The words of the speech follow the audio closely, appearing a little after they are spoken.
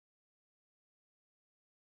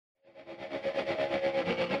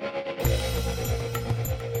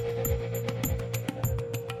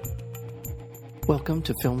Welcome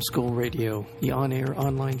to Film School Radio, the on-air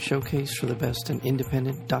online showcase for the best in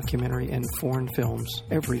independent documentary and foreign films,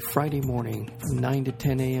 every Friday morning from 9 to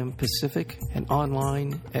 10 a.m. Pacific and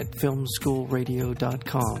online at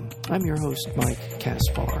filmschoolradio.com. I'm your host, Mike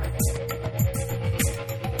Kaspar.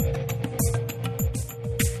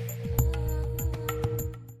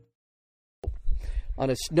 On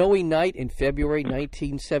a snowy night in February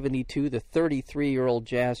 1972, the 33-year-old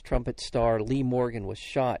jazz trumpet star Lee Morgan was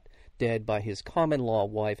shot dead by his common-law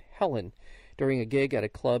wife, Helen, during a gig at a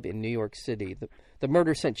club in New York City. The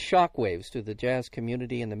murder sent shockwaves through the jazz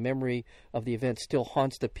community, and the memory of the event still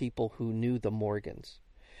haunts the people who knew the Morgans.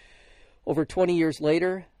 Over 20 years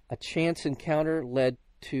later, a chance encounter led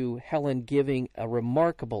to Helen giving a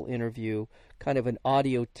remarkable interview, kind of an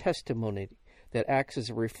audio testimony that acts as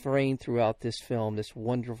a refrain throughout this film, this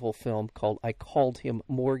wonderful film called I Called Him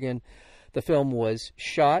Morgan. The film was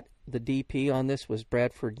shot. The DP on this was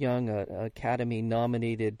Bradford Young, an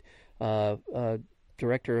Academy-nominated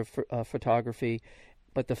director of photography.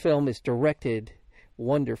 But the film is directed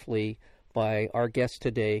wonderfully by our guest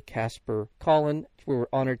today, Casper Collin. We're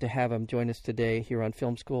honored to have him join us today here on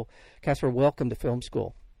Film School. Casper, welcome to Film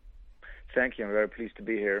School. Thank you. I'm very pleased to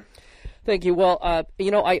be here. Thank you. Well, I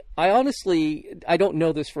honestly, I don't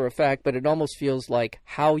know this for a fact, but it almost feels like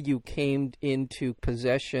how you came into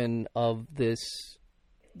possession of this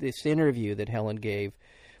interview that Helen gave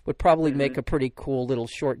would probably make a pretty cool little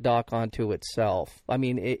short doc onto itself. I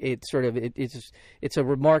mean, it's a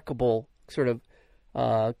remarkable sort of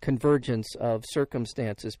convergence of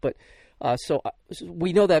circumstances. But so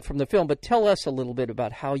we know that from the film. But tell us a little bit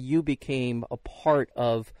about how you became a part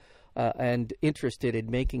of and interested in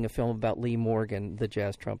making a film about Lee Morgan, the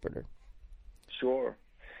jazz trumpeter. Sure.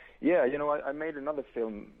 Yeah, I made another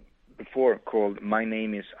film before called My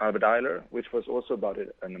Name is Albert Ayler, which was also about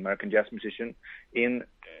an American jazz musician in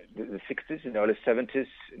the 60s, in the early 70s,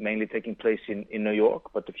 mainly taking place in New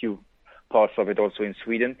York, but a few parts of it also in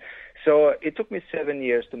Sweden. So it took me 7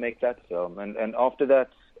 years to make that film, and after that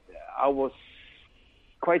I was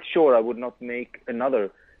quite sure I would not make another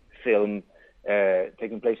film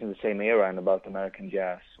taking place in the same era and about American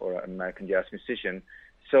jazz or an American jazz musician.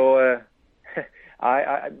 So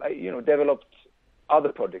I developed other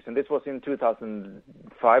projects, and this was in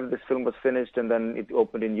 2005. This film was finished, and then it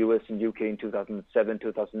opened in US and UK in 2007,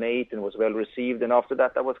 2008, and was well received. And after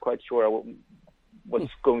that, I was quite sure I was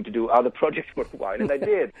going to do other projects for a while, and I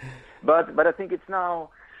did. But I think it's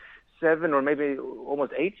now 7 or maybe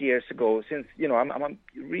almost 8 years ago since, I'm a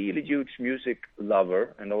really huge music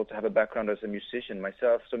lover and also have a background as a musician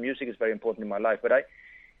myself. So music is very important in my life. But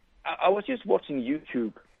I was just watching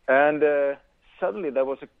YouTube, and suddenly there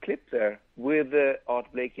was a clip there with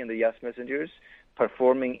Art Blakey and the Jazz Messengers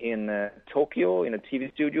performing in Tokyo in a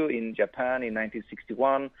TV studio in Japan in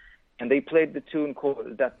 1961. And they played the tune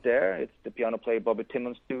called That There. It's the piano player Bobby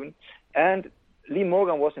Timmons tune. And Lee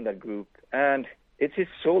Morgan was in that group. And it's his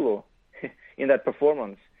solo in that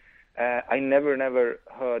performance. I never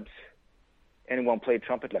heard anyone play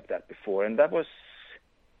trumpet like that before. And that was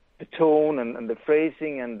the tone and the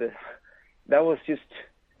phrasing, and that was just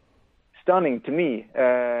stunning to me.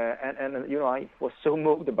 I was so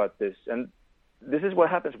moved about this. And this is what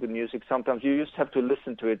happens with music. Sometimes you just have to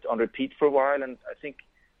listen to it on repeat for a while. And I think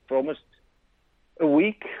for almost a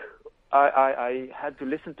week, I had to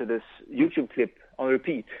listen to this YouTube clip on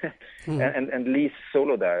repeat and Lee's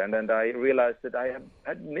solo there. And then I realized that I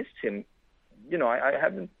had missed him. I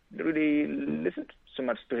haven't really listened so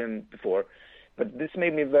much to him before. But this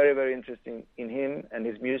made me very, very interested in him and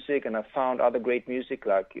his music. And I found other great music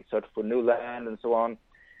like Search for New Land and so on.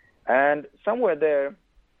 And somewhere there,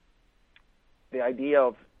 the idea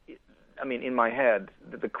of, in my head,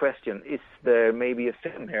 the question, is there maybe a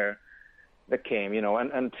film here that came,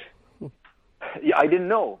 and yeah, I didn't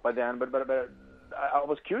know by then, but I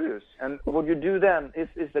was curious. And what you do then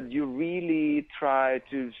is that you really try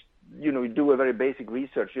to, do a very basic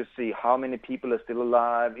research. You see how many people are still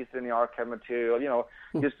alive, is there any archive material,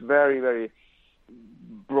 just very, very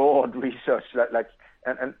broad research.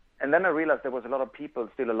 And then I realized there was a lot of people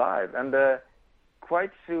still alive. And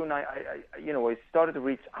quite soon I started to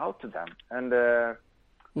reach out to them. And a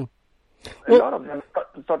lot of them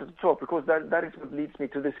started to talk, because that is what leads me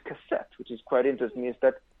to this cassette, which is quite interesting, is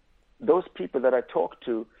that those people that I talked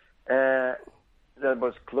to that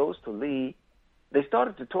was close to Lee, they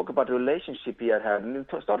started to talk about the relationship he had, and they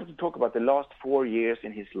started to talk about the last 4 years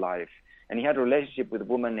in his life. And he had a relationship with a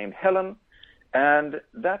woman named Helen, and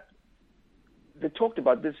that they talked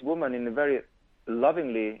about this woman in a very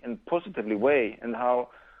lovingly and positively way, and how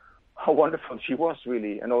wonderful she was,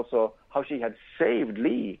 really, and also how she had saved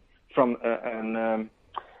Lee from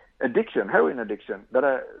addiction, heroin addiction,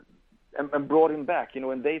 that and brought him back.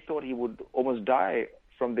 And they thought he would almost die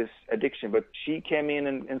from this addiction, but she came in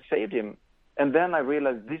and saved him. And then I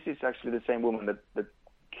realized this is actually the same woman that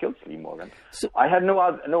killed Lee Morgan. So, I had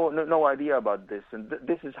no idea about this, and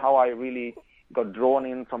this is how I really got drawn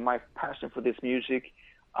in from my passion for this music.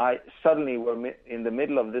 I suddenly were in the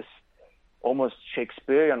middle of this almost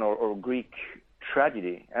Shakespearean or Greek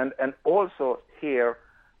tragedy, and also here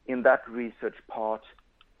in that research part,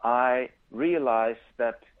 I realized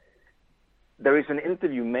that there is an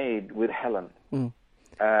interview made with Helen, and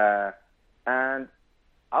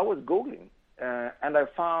I was Googling, and I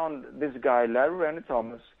found this guy, Larry Rennie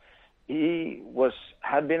Thomas. He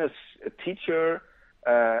had been a teacher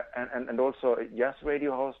and also a jazz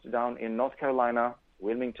radio host down in North Carolina,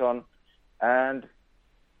 Wilmington, and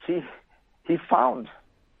he found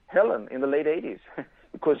Helen in the late 80s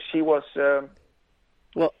because she was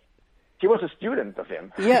she was a student of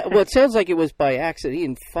him. Yeah, well, it sounds like it was by accident. He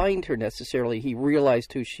didn't find her necessarily. He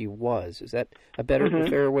realized who she was. Is that a better,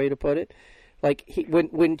 fairer way to put it? Like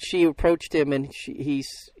when she approached him, and he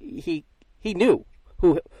knew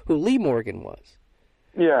who Lee Morgan was.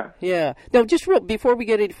 Yeah. Yeah. Now, just before we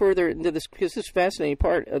get any further into this, because this is a fascinating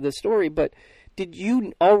part of the story, but did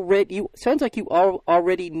you already? Sounds like you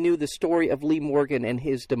already knew the story of Lee Morgan and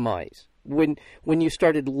his demise when you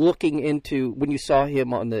started looking into, when you saw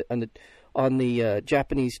him on the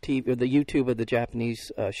Japanese TV or the YouTube of the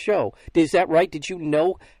Japanese show. Is that right? Did you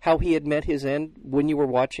know how he had met his end when you were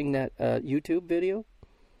watching that YouTube video?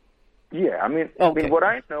 Yeah, I mean, what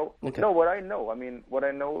I know. Okay. No, what I know. I mean, what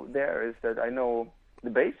I know there is that I know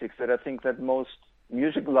the basics that I think that most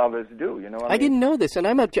music lovers do. I didn't know this, and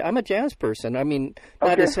I'm a jazz person. I mean,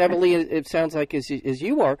 not as heavily it sounds like as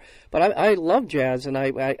you are, but I love jazz, and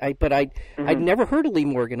I'd never heard of Lee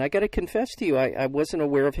Morgan. I got to confess to you, I wasn't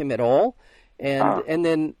aware of him at all, and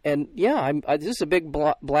this is a big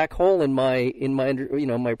black hole in my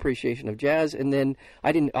my appreciation of jazz, and then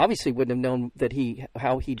I wouldn't have known that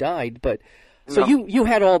how he died, but. So no. you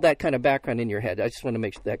had all that kind of background in your head. I just want to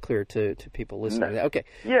make that clear to people listening. No. Okay.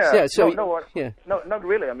 Yeah. So no, not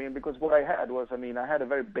really. I mean, because what I had was, I had a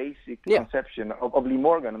very basic conception of Lee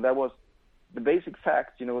Morgan, and that was the basic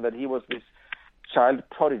fact, that he was this child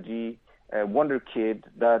prodigy, wonder kid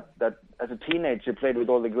that as a teenager played with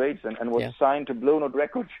all the greats and was signed to Blue Note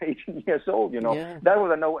Records 18 years old. Yeah. That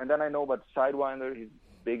was I know, and then I know about Sidewinder, his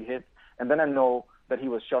big hit, and then I know that he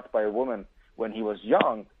was shot by a woman when he was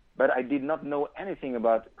young. But I did not know anything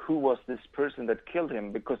about who was this person that killed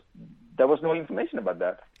him, because there was no information about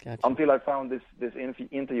that. Gotcha. Until I found this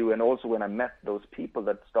interview, and also when I met those people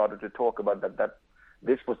that started to talk about that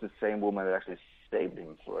this was the same woman that actually saved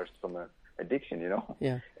him first from an addiction.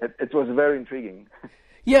 Yeah. It was very intriguing.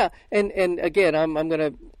 Yeah, and again, I'm going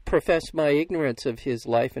to profess my ignorance of his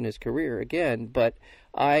life and his career again, but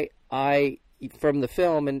I from the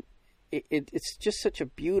film, and it's just such a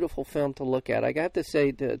beautiful film to look at. I got to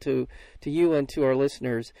say to you and to our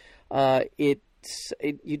listeners,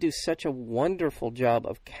 you do such a wonderful job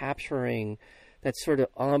of capturing that sort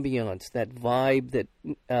of ambiance, that vibe that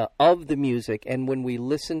of the music. And when we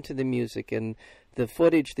listen to the music and the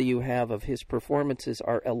footage that you have of his performances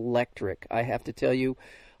are electric. I have to tell you,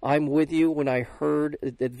 I'm with you. When I heard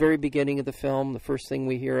at the very beginning of the film, the first thing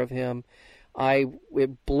we hear of him,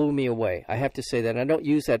 it blew me away. I have to say that. I don't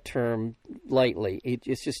use that term lightly.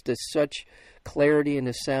 It's just such clarity in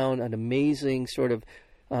the sound, an amazing sort of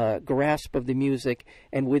grasp of the music,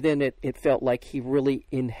 and within it, it felt like he really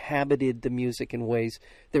inhabited the music in ways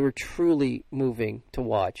that were truly moving to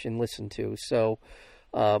watch and listen to. So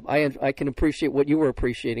I can appreciate what you were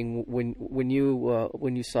appreciating when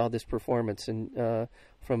you saw this performance and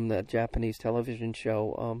from the Japanese television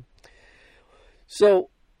show. So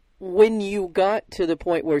when you got to the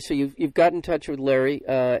point where you've got in touch with Larry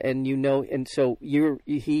and so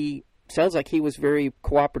he sounds like he was very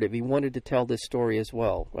cooperative. He wanted to tell this story as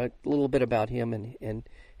well, right? A little bit about him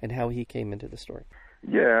and how he came into the story.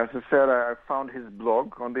 Yeah, as I said, I found his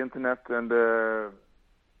blog on the internet, and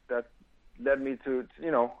that led me to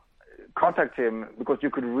contact him, because you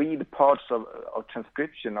could read parts of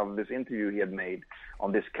transcription of this interview he had made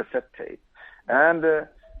on this cassette tape. And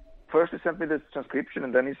first he sent me this transcription,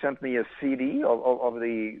 and then he sent me a CD of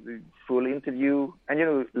the full interview.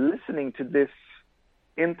 And, listening to this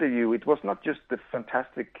interview, it was not just the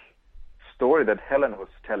fantastic story that Helen was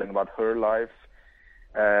telling about her life,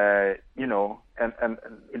 and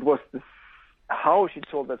it was how she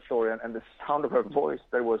told that story and the sound of her voice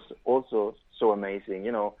that was also so amazing.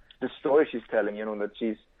 The story she's telling, that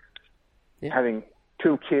she's having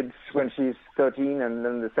 2 kids when she's 13, and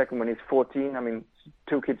then the second one is 14. I mean,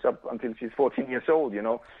 two kids up until she's 14 years old, you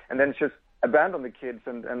know, and then just abandon the kids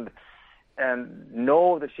and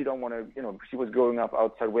know that she don't want to, you know, she was growing up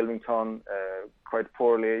outside Wilmington quite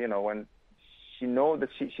poorly, you know, and she know that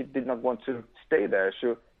she did not want to stay there.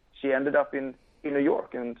 So she ended up in New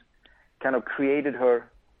York and kind of created her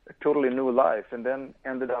a totally new life, and then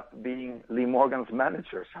ended up being Lee Morgan's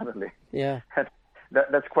manager suddenly. Yeah.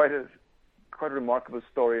 That's quite a remarkable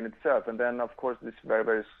story in itself. And then, of course, this very,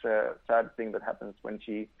 very sad thing that happens when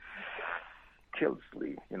she kills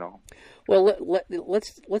Lee, you know. Well,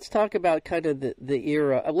 let's talk about kind of the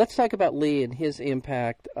era. Let's talk about Lee and his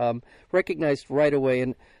impact, recognized right away.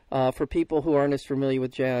 And for people who aren't as familiar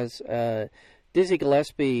with jazz, Dizzy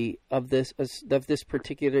Gillespie of this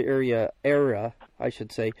particular era, I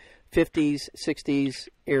should say, 50s, 60s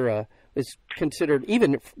era, is considered,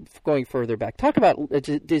 even going further back. Talk about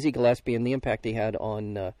Dizzy Gillespie and the impact he had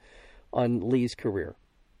on Lee's career.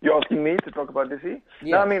 You're asking me to talk about Dizzy?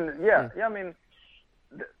 Yeah. No, I mean, I mean,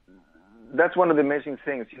 that's one of the amazing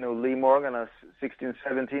things. You know, Lee Morgan is 16,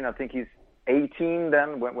 17. I think he's 18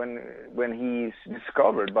 then when he's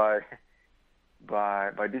discovered by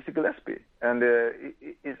Dizzy Gillespie, and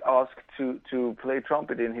is asked to play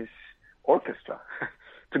trumpet in his orchestra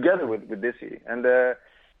together with Dizzy, and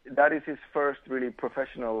that is his first really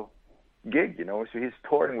professional gig, you know. So he's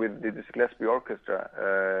touring with the Dizzy Gillespie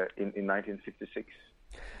Orchestra in 1956,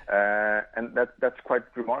 and that's quite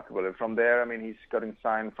remarkable. And from there, I mean, he's getting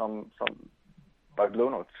signed by Blue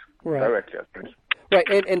Note directly, I think.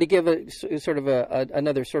 Right, and to give a sort of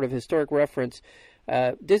another sort of historic reference,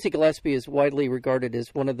 Dizzy Gillespie is widely regarded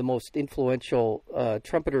as one of the most influential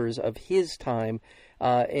trumpeters of his time,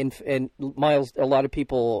 and Miles. A lot of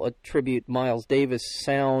people attribute Miles Davis'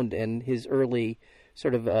 sound and his early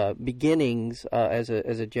sort of beginnings as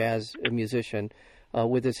a jazz musician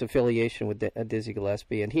with his affiliation with Dizzy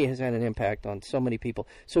Gillespie, and he has had an impact on so many people.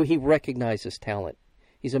 So he recognizes talent.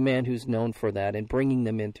 He's a man who's known for that and bringing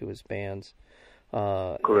them into his bands.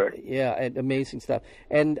 Correct. Yeah, and amazing stuff.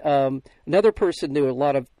 And another person who a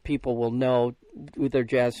lot of people will know, whether they're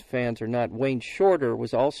jazz fans or not, Wayne Shorter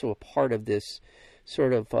was also a part of this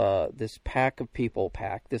sort of this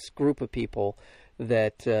this group of people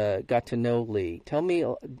that got to know Lee. Tell me,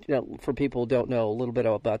 for people who don't know, a little bit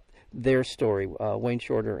about their story, Wayne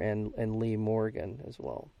Shorter and Lee Morgan as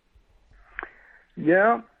well.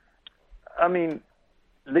 Yeah, I mean,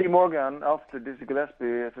 Lee Morgan, after Dizzy Gillespie,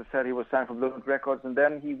 as I said, he was signed for Blue Note Records, and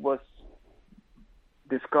then he was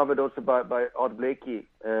discovered also by Art Blakey.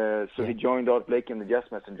 He joined Art Blakey and the Jazz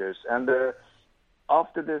Messengers. And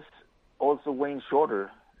after this, also Wayne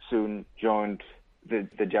Shorter soon joined the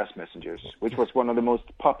Jazz Messengers, which was one of the most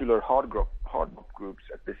popular hard rock groups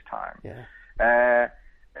at this time. Yeah.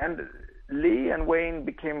 And Lee and Wayne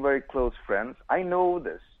became very close friends. I know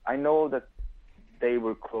this. I know that they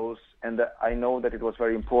were close, and I know that it was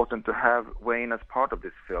very important to have Wayne as part of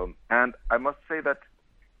this film. And I must say that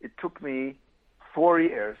it took me 4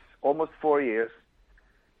 years, almost 4 years,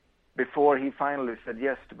 before he finally said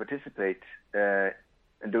yes to participate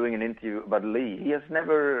in doing an interview about Lee. He has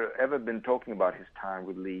never ever been talking about his time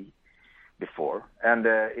with Lee before, and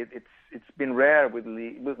it's been rare with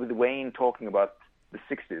Wayne talking about the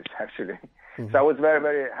 60s actually. Mm-hmm. So I was very,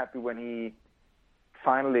 very happy when he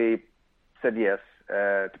finally said yes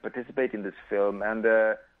to participate in this film, and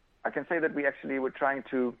I can say that we actually were trying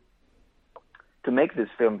to make this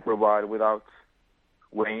film for a while without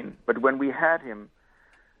Wayne, but when we had him,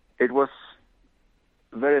 it was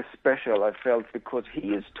very special, I felt, because he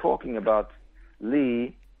is talking about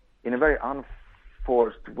Lee in a very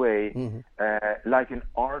unforced way, mm-hmm. Like an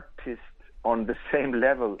artist on the same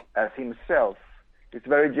level as himself. It's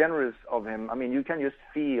very generous of him. I mean, you can just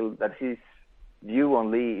feel that his view on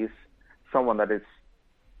Lee is someone that is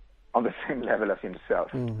on the same level as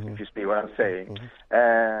himself, mm-hmm. if you see what I'm saying.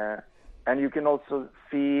 Mm-hmm. And you can also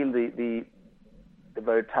feel the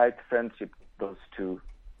very tight friendship those two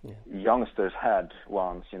youngsters had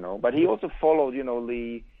once, you know. But he also followed, you know,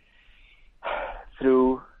 Lee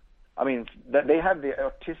through, I mean, they had the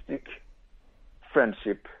artistic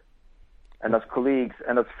friendship and as colleagues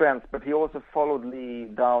and as friends, but he also followed Lee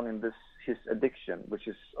down in his addiction, which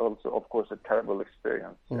is also, of course, a terrible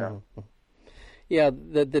experience. Mm-hmm. Yeah. Yeah,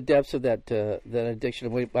 the depths of that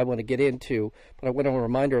addiction I want to get into, but I want to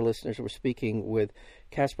remind our listeners we're speaking with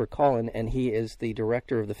Casper Collin, and he is the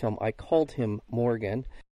director of the film I Called Him Morgan.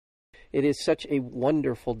 It is such a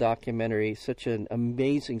wonderful documentary, such an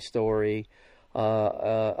amazing story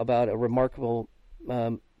about a remarkable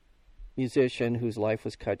musician whose life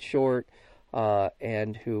was cut short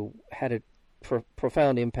and who had a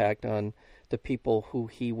profound impact on the people who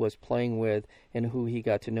he was playing with and who he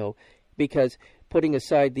got to know. Because putting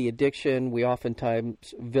aside the addiction, we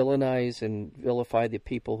oftentimes villainize and vilify the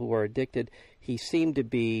people who are addicted. He seemed to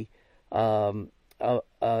be a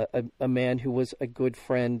man who was a good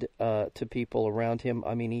friend to people around him.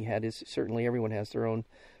 I mean, he had his, certainly everyone has their own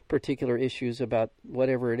particular issues about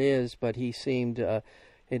whatever it is, but he seemed, at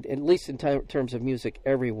least in terms of music,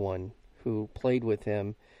 everyone who played with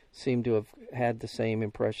him seemed to have had the same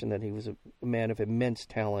impression that he was a man of immense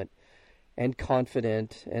talent and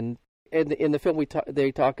confident. And in the film,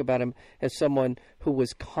 they talk about him as someone who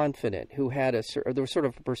was confident, who had there was sort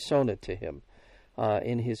of a persona to him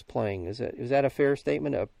in his playing. Is that a fair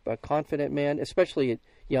statement? A confident man, especially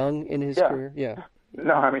young in his career? Yeah.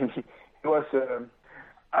 No, I mean, he was.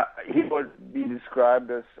 He would be described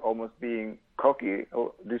as almost being cocky.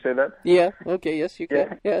 Oh, do you say that? Yeah. Okay. Yes, you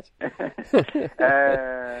can. Yeah. Yes.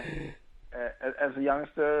 As a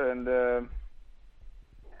youngster, and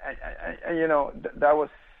you know, that was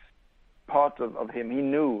part of him. He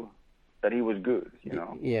knew that he was good. You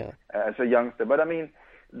know. Yeah. As a youngster, but I mean,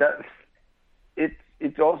 that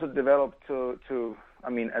it also developed to. I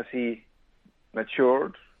mean, as he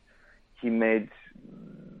matured, he made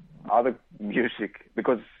other music,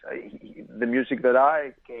 because the music that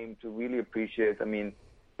I came to really appreciate, I mean,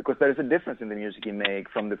 because there is a difference in the music he made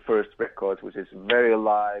from the first records, which is very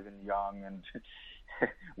alive and young and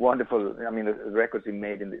wonderful. I mean, the records he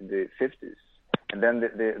made in the 50s, and then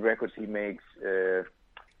the records he makes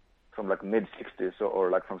from like mid-60s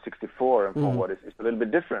or like from 64 and forward is a little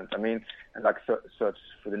bit different. I mean, and like Search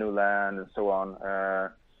for the New Land and so on.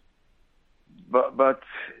 But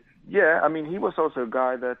yeah, I mean, he was also a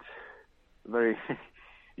guy that, very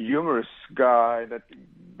humorous guy, that,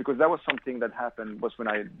 because that was something that happened, was when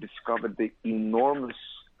I discovered the enormous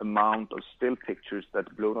amount of still pictures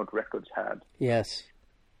that Blue Note Records had. Yes.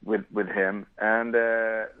 With him. And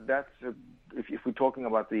that's, if we're talking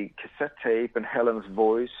about the cassette tape and Helen's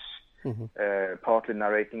voice, partly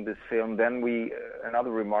narrating this film, then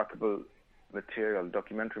another remarkable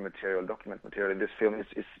document material in this film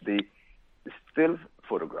is the still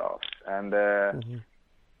photographs, and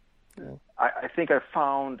I think I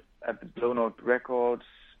found at the Blue Note Records,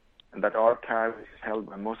 and that archive is held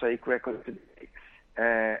by Mosaic Records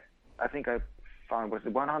today. I think I found was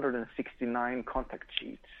 169 contact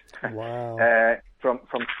sheets. Wow.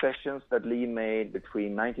 From sessions that Lee made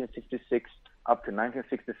between 1966 up to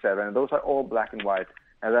 1967, and those are all black and white,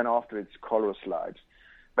 and then after it's color slides.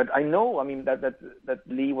 But I know, I mean, that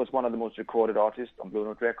Lee was one of the most recorded artists on Blue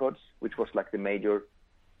Note Records, which was like the major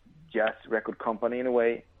jazz record company in a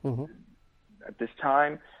way at this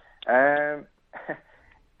time. But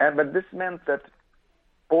this meant that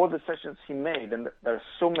all the sessions he made, and there are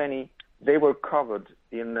so many, they were covered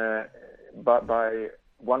in by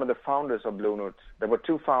one of the founders of Blue Note. There were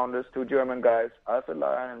two founders, two German guys, Alfred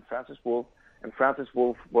Lyon and Francis Wolff. And Francis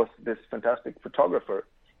Wolff was this fantastic photographer,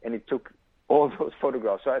 and he took all those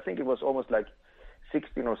photographs. So I think it was almost like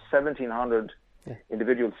 16 or 1700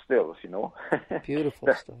 individual stills, you know. Beautiful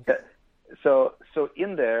stuff. So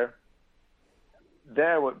in there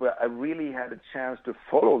where I really had a chance to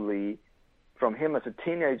follow Lee from him as a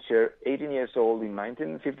teenager, 18 years old in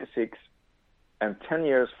 1956, and 10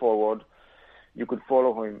 years forward, you could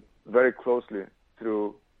follow him very closely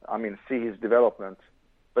through, I mean, see his development.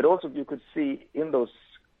 But also you could see in those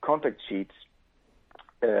contact sheets,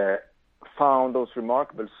 found those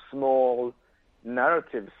remarkable small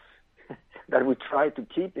narratives that we tried to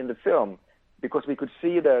keep in the film, because we could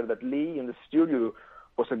see there that Lee in the studio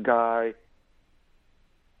was a guy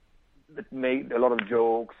that made a lot of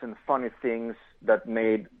jokes and funny things that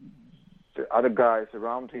made the other guys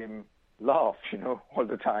around him laugh, you know, all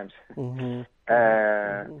the times. So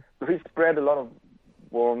he spread a lot of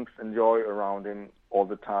warmth and joy around him all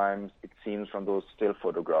the time, it seems, from those still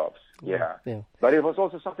photographs. Yeah. But it was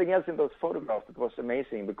also something else in those photographs that was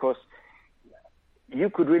amazing, because you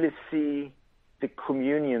could really see the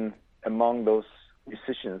communion among those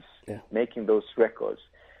musicians making those records,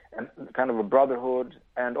 and kind of a brotherhood,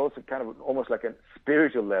 and also kind of almost like a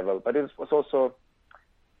spiritual level. But it was also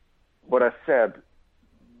what I said,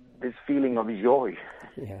 this feeling of joy.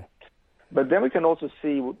 Yeah. But then we can also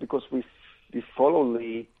see, because we follow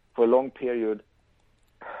Lee for a long period,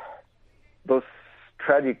 those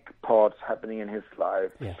tragic parts happening in his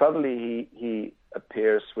life. Yeah. Suddenly he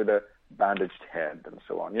appears with a bandaged head and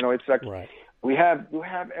so on. You know, it's like we have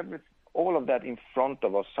all of that in front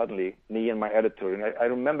of us suddenly, me and my editor. And I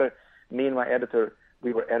remember me and my editor,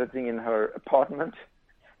 we were editing in her apartment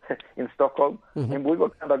in Stockholm, and we were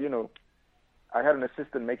kind of, you know, I had an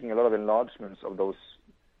assistant making a lot of enlargements of those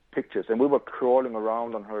pictures, and we were crawling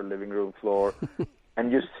around on her living room floor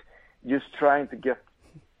and just trying to get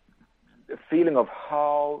a feeling of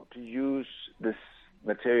how to use this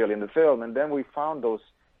material in the film, and then we found those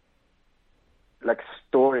like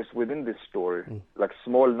stories within this story, like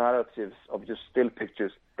small narratives of just still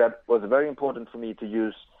pictures. That was very important for me to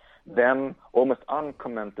use them almost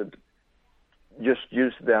uncommented, just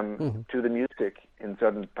use them to the music in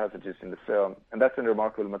certain passages in the film, and that's a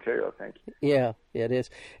remarkable material, I think. Yeah, it is,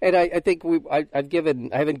 and I think I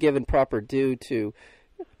haven't given proper due to,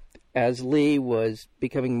 as Lee was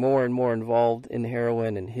becoming more and more involved in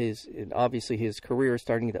heroin, and obviously his career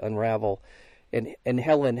starting to unravel, and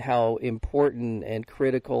Helen, how important and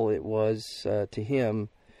critical it was to him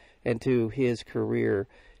and to his career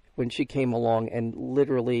when she came along and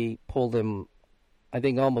literally pulled him, I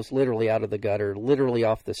think almost literally out of the gutter, literally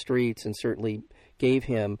off the streets, and certainly gave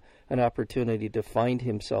him an opportunity to find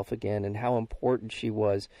himself again, and how important she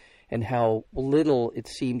was, and how little it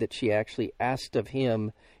seemed that she actually asked of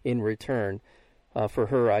him in return for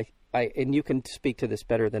her. I and you can speak to this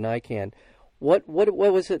better than I can. What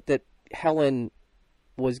was it that Helen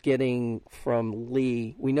was getting from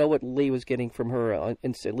Lee? We know what Lee was getting from her,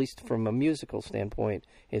 at least from a musical standpoint,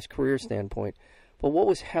 his career standpoint. But what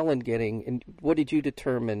was Helen getting, and what did you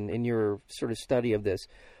determine in your sort of study of this?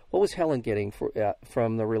 What was Helen getting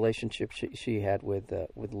from the relationship she had with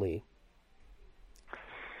Lee?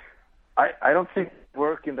 I don't think it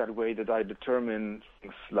worked in that way that I determine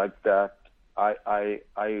things like that. I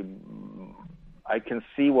can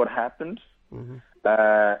see what happened. Mm-hmm.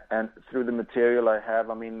 And through the material I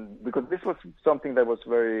have, I mean, because this was something that was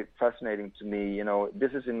very fascinating to me. You know,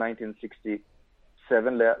 this is in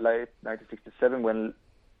 1967, late 1967, when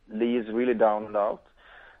Lee is really down and out,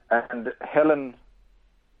 and Helen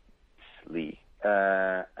Lee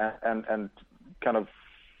and kind of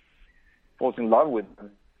falls in love with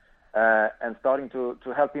him and starting to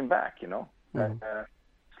help him back. You know,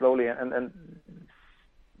 slowly and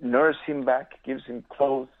nurse him back, gives him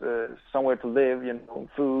clothes, somewhere to live, you know,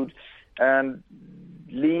 food. And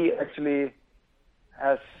Lee actually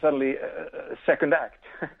has suddenly a second act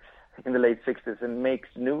in the late 60s and makes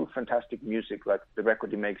new fantastic music, like the record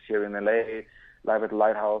he makes here in LA, Live at the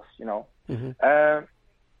Lighthouse, you know. Mm-hmm.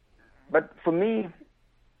 But for me,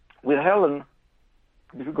 with Helen,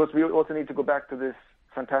 because we also need to go back to this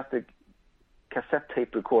fantastic cassette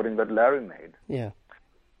tape recording that Larry made. Yeah.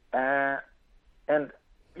 And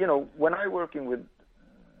you know, when I'm working with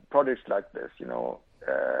projects like this, you know,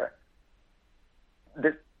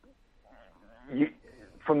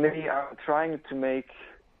 for me, I'm trying to make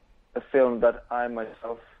a film that I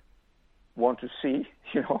myself want to see,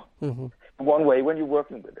 you know, one way when you're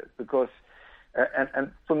working with it. Because,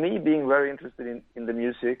 and for me, being very interested in the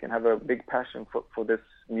music and have a big passion for this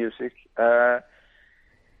music, to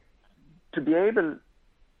be able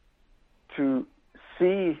to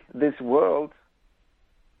see this world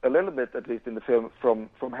a little bit, at least in the film, from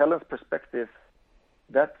Helen's perspective,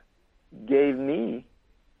 that gave me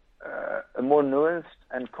a more nuanced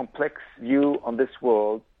and complex view on this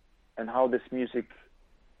world and how this music,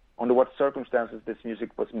 under what circumstances this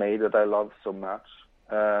music was made that I love so much.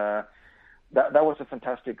 That was a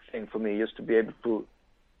fantastic thing for me, just to be able to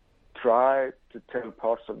try to tell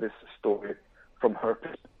parts of this story from her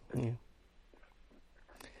perspective. Yeah.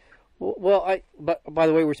 Well, by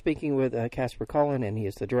the way, we're speaking with Casper Collin, and he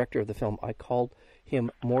is the director of the film I Called Him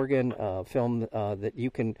Morgan, film that you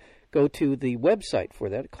can go to the website for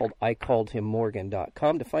that, called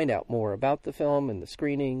ICalledHimMorgan.com, to find out more about the film and the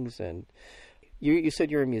screenings. And you said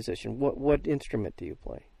you're a musician. What instrument do you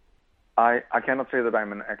play? I cannot say that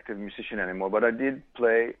I'm an active musician anymore, but I did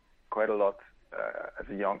play quite a lot as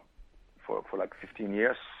a young, for like 15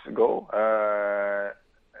 years ago.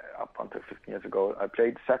 Up until 15 years ago, I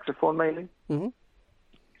played saxophone mainly. Mm-hmm.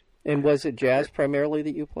 And was it jazz primarily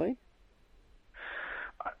that you played?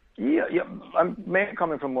 Yeah. I'm mainly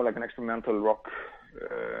coming from more like an experimental rock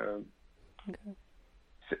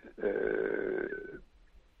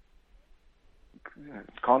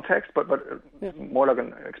context, but more like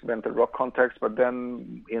an experimental rock context, but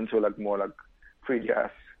then into like more like free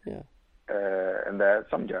jazz. Yeah. And there's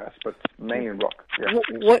some jazz, but mainly rock. Yeah.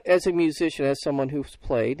 What, as a musician, as someone who's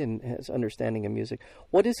played and has understanding of music,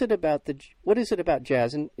 what is it about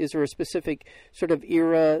jazz? And is there a specific sort of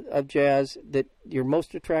era of jazz that you're more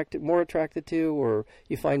attracted to, or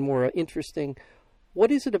you find more interesting? What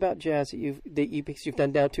is it about jazz because you've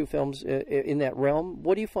done now 2 films in that realm?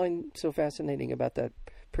 What do you find so fascinating about that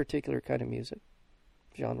particular kind of music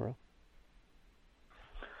genre?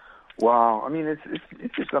 Wow, I mean, it's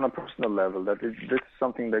just on a personal level that it's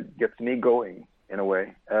something that gets me going in a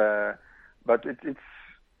way. But it's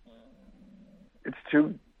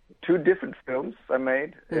two different films I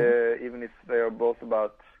made, even if they are both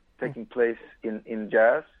about taking place in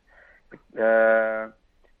jazz.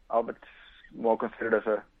 Albert's more considered as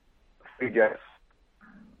a free jazz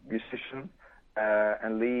musician,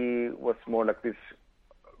 and Lee was more like this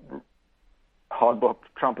hard bop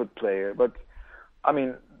trumpet player. But I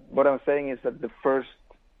mean, what I'm saying is that the first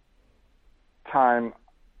time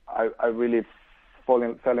I really fell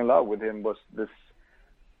in love with him was this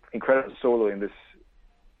incredible solo in this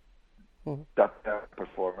that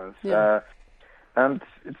performance. Yeah. And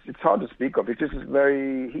it's hard to speak of. It's just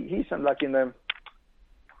very. He's like in the,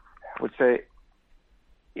 I would say,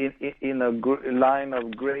 in a line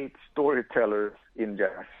of great storytellers in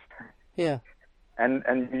jazz. Yeah.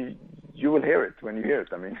 And you will hear it when you hear it.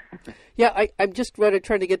 I mean. Yeah, I'm just what I'm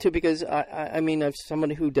trying to get to, because I mean, I'm someone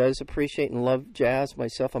who does appreciate and love jazz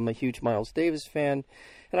myself. I'm a huge Miles Davis fan,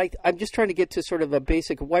 and I'm just trying to get to sort of a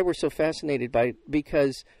basic of why we're so fascinated by it,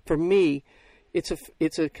 because for me, it's a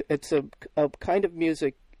kind of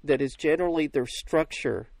music that is generally their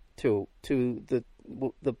structure to the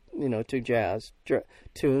to jazz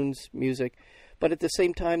tunes music, but at the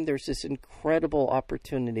same time there's this incredible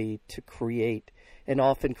opportunity to create, and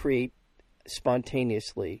often create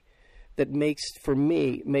spontaneously, that makes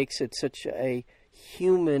it such a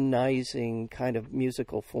humanizing kind of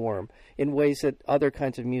musical form in ways that other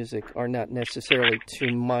kinds of music are not necessarily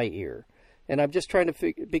to my ear. And I'm just trying to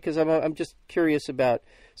figure, because I'm just curious about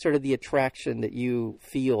sort of the attraction that you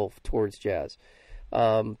feel towards jazz.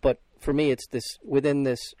 But for me, it's this, within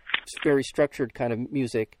this very structured kind of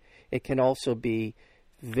music, it can also be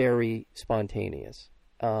very spontaneous.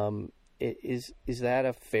 Is that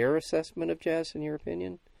a fair assessment of jazz, in your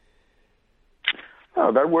opinion?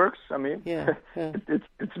 Oh, that works. I mean, yeah.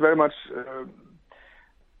 it's very much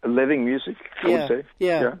a living music, I would say.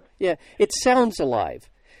 Yeah. It sounds alive.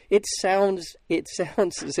 It sounds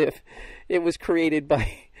as if it was created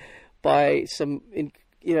by some,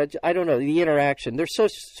 I don't know, the interaction. There's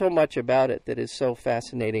so much about it that is so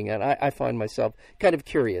fascinating, and I find myself kind of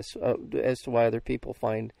curious as to why other people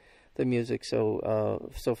find the music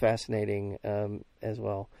so fascinating as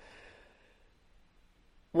well.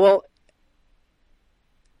 Well,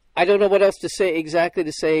 I don't know what else to say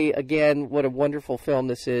again what a wonderful film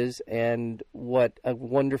this is, and what a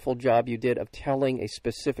wonderful job you did of telling a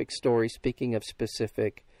specific story. Speaking of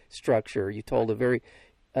specific structure, you told a very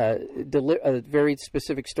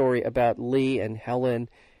specific story about Lee and Helen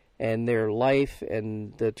and their life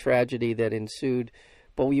and the tragedy that ensued.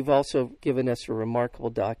 But you've also given us a remarkable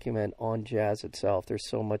document on jazz itself. There's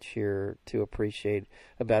so much here to appreciate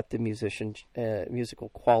about the musical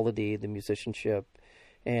quality, the musicianship,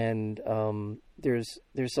 and there's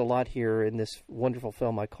a lot here in this wonderful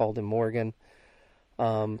film. I Called Him Morgan.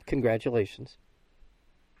 Congratulations.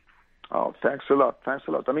 Oh, thanks a lot.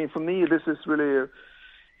 I mean, for me, this is really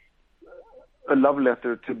a love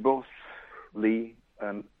letter to both Lee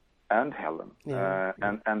and Helen,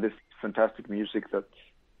 and this fantastic music that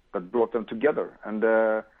brought them together. And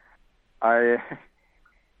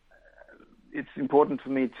it's important for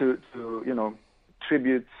me to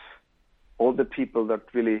tribute all the people that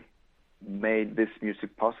really made this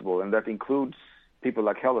music possible, and that includes people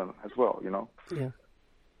like Helen as well.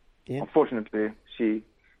 Yeah. Unfortunately, she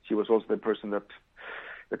was also the person that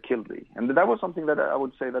killed Lee, and that was something that I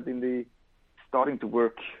would say that in the starting to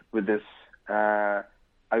work with this, I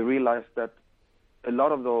realized that a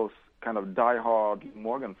lot of those kind of diehard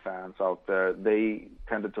Morgan fans out there, they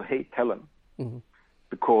tended to hate Helen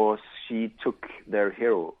because she took their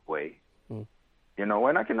hero away.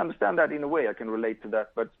 And I can understand that in a way. I can relate to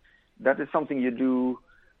that, but that is something you do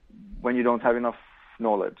when you don't have enough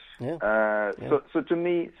knowledge. So to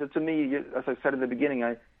me, as I said at the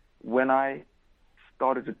beginning, when I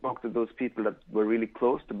started to talk to those people that were really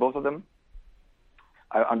close to both of them,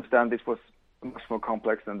 I understand this was much more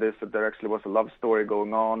complex than this, that there actually was a love story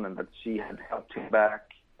going on, and that she had helped him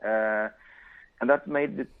back. And that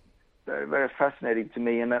made it very, very fascinating to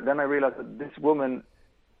me. And then I realized that this woman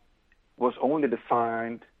was only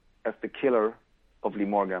defined as the killer of Lee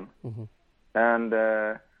Morgan. And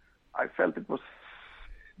I felt it was,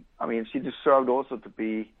 she deserved also to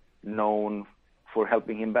be known for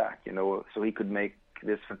helping him back, so he could make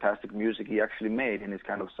this fantastic music he actually made in his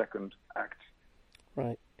kind of second act.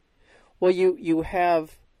 Right. Well, you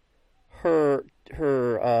have her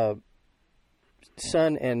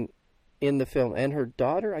son in the film, and her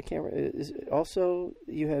daughter. I can't remember. Is it also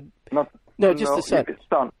you had the son.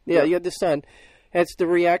 Son. Yeah, you had the son. Has the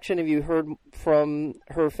reaction, have you heard from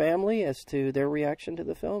her family as to their reaction to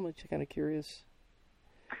the film? I'm just kind of curious.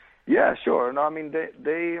 Yeah, sure. No,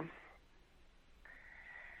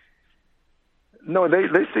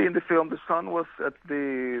 they see in the film the son was at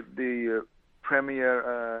the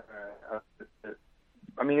premiere.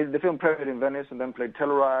 The film premiered in Venice and then played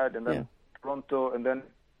Telluride and then Toronto and then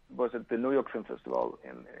was at the New York Film Festival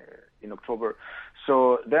in October.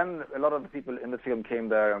 So then a lot of the people in the film came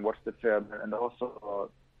there and watched the film, and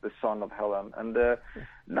also the son of Helen. And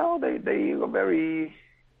now they were very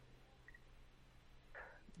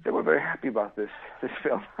happy about this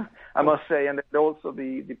film, I must say. And also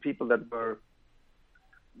the people that were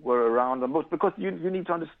around them, because you need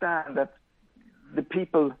to understand that the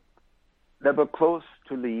people that were close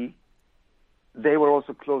to Lee, they were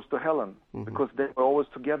also close to Helen, because they were always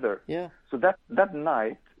together. Yeah. So that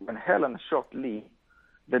night when Helen shot Lee,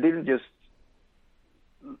 they didn't just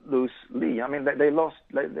lose Lee. I mean, they lost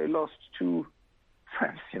two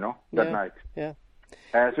friends, that night. Yeah.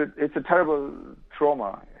 So it's a terrible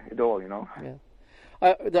trauma, it all, Yeah.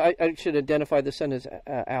 I should identify the son as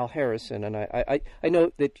Al Harrison, and I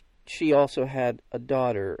know that she also had a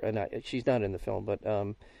daughter, and she's not in the film, but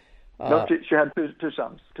no, she had two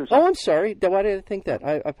sons. Oh, I'm sorry. Why did I think that?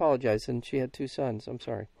 I apologize. And she had two sons. I'm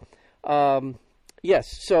sorry. Yes.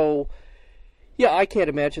 So, yeah, I can't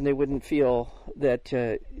imagine they wouldn't feel that,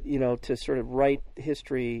 to sort of write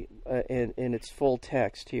history in its full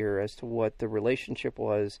text here as to what the relationship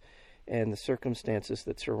was and the circumstances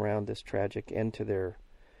that surround this tragic end to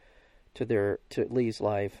Lee's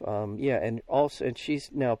life. And she's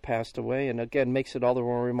now passed away, and again makes it all the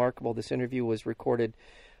more remarkable. This interview was recorded.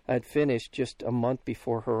 I'd finished just a month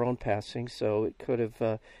before her own passing, so it could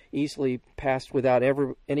have easily passed without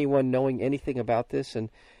anyone knowing anything about this. And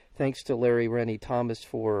thanks to Larry Rennie Thomas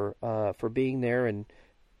for being there and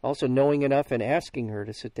also knowing enough and asking her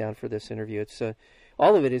to sit down for this interview. It's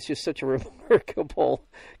all of it is just such a remarkable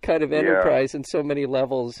kind of enterprise in so many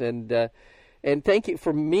levels. And thank you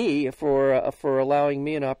for allowing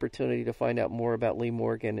me an opportunity to find out more about Lee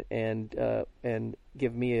Morgan and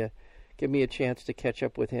give me a chance to catch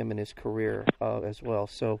up with him and his career as well.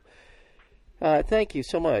 So thank you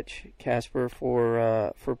so much, Casper,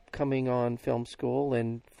 for coming on Film School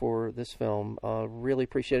and for this film. Really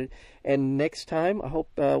appreciate it. And next time, I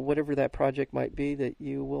hope whatever that project might be, that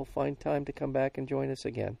you will find time to come back and join us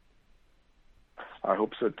again. I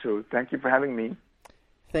hope so, too. Thank you for having me.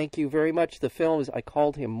 Thank you very much. The film is I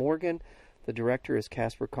Called Him Morgan. The director is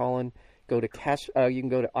Casper Collin. You can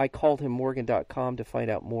go to ICalledHimMorgan.com to find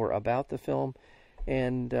out more about the film,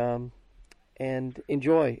 and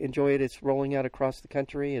enjoy it. It's rolling out across the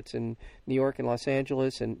country. It's in New York and Los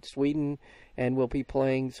Angeles and Sweden, and we'll be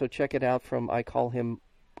playing. So check it out from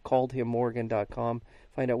ICalledHimMorgan.com.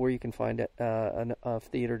 Find out where you can find a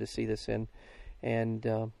theater to see this in,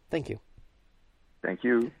 and thank you. Thank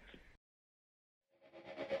you.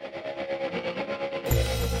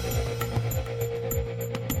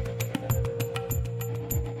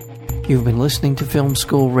 You've been listening to Film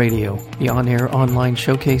School Radio, the on-air online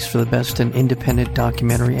showcase for the best in independent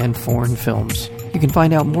documentary and foreign films. You can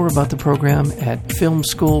find out more about the program at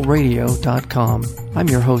filmschoolradio.com. I'm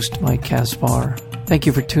your host, Mike Kaspar. Thank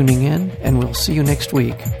you for tuning in, and we'll see you next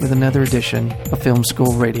week with another edition of Film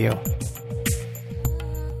School Radio.